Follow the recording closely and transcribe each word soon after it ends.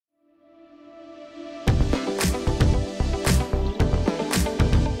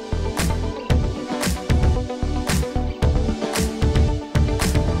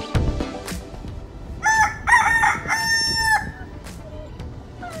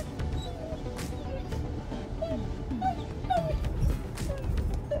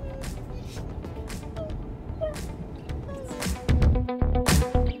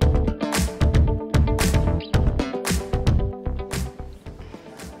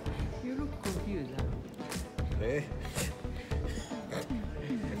okay?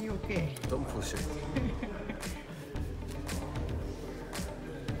 Are you okay? Don't push it.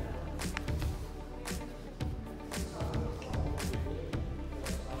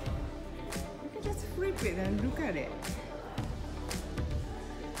 You can just flip it and look at it.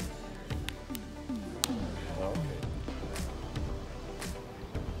 Okay.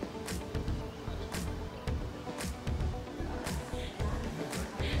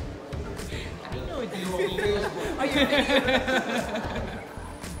 I know it's Are you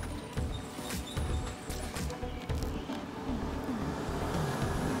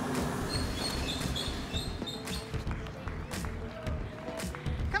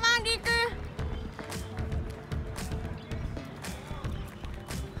Come on, Riku!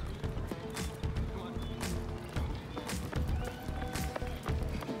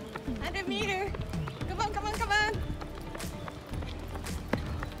 Under meter! Come on, come on, come on!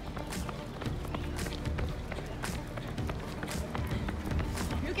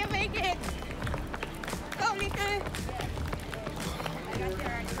 You can make it! Go, Riku!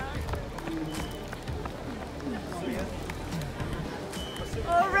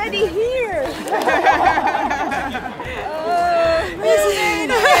 Already here!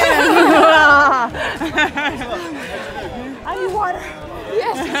 I need water.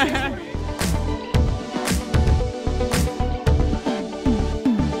 Yes.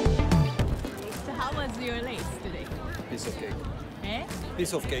 So how was your race today? Piece of cake. Eh?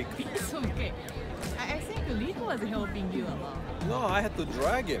 Piece of cake. It's okay. I think Rico was helping you a lot. No, I had to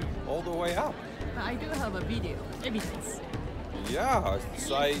drag him all the way up. But I do have a video evidence. Yeah,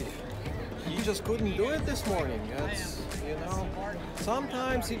 he just couldn't do it this morning. It's, you know,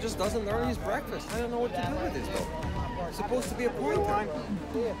 sometimes he just doesn't earn his breakfast. I don't know what to do with this dog. It's supposed to be a pointer.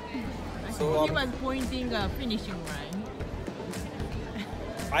 So He was pointing a finishing line.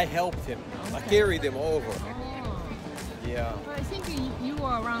 I helped him. I carried him over. Oh. Yeah. So I think you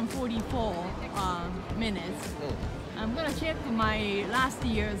were around 44 minutes. I'm gonna check my last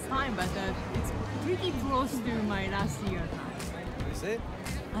year's time, but it's pretty close to my last year time. Is it?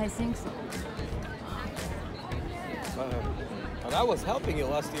 I think so. And I was helping you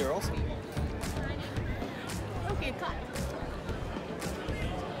last year also. Okay, cut.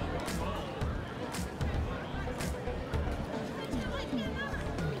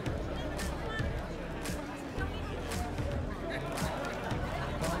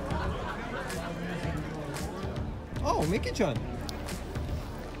 Oh, Miki-chan.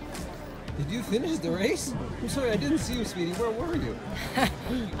 Did you finish the race? I'm sorry, I didn't see you, sweetie. Where were you?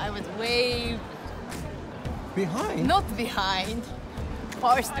 I was way Behind? not behind,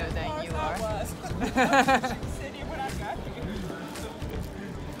 faster than you are.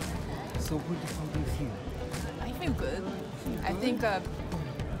 So how do you feel? I feel good. I think of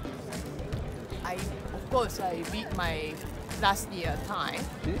course I beat my last year time.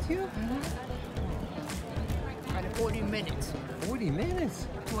 Did you? And 40 minutes, 40 minutes?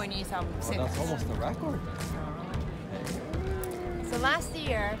 20 some Well, seconds. that's almost a record. So last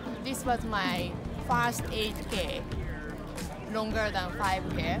year, this was my first 8K, longer than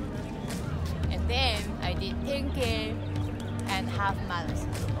 5K. And then I did 10K and half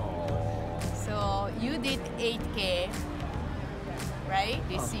marathon. So you did 8K, right?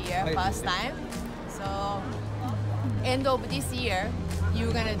 This year, I first did. time. So end of this year,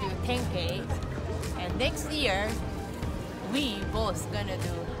 you're gonna do 10K. And next year, we both gonna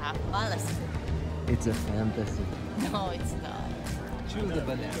do half marathon. It's a fantasy. No, it's not. Chew the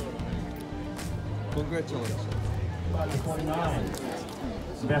banana. Congratulations. 29.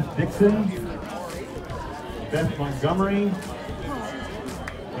 Beth Dixon, Beth Montgomery,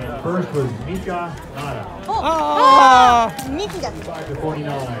 and first was Mika Nada. 5 to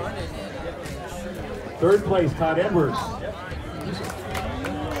 49. Third place, Todd Edwards.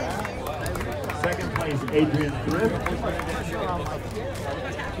 Second place, Adrian Thrift.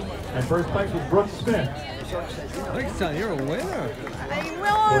 And first place was Brooke Smith. Next time, you're a winner. I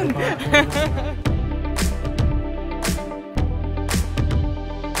won!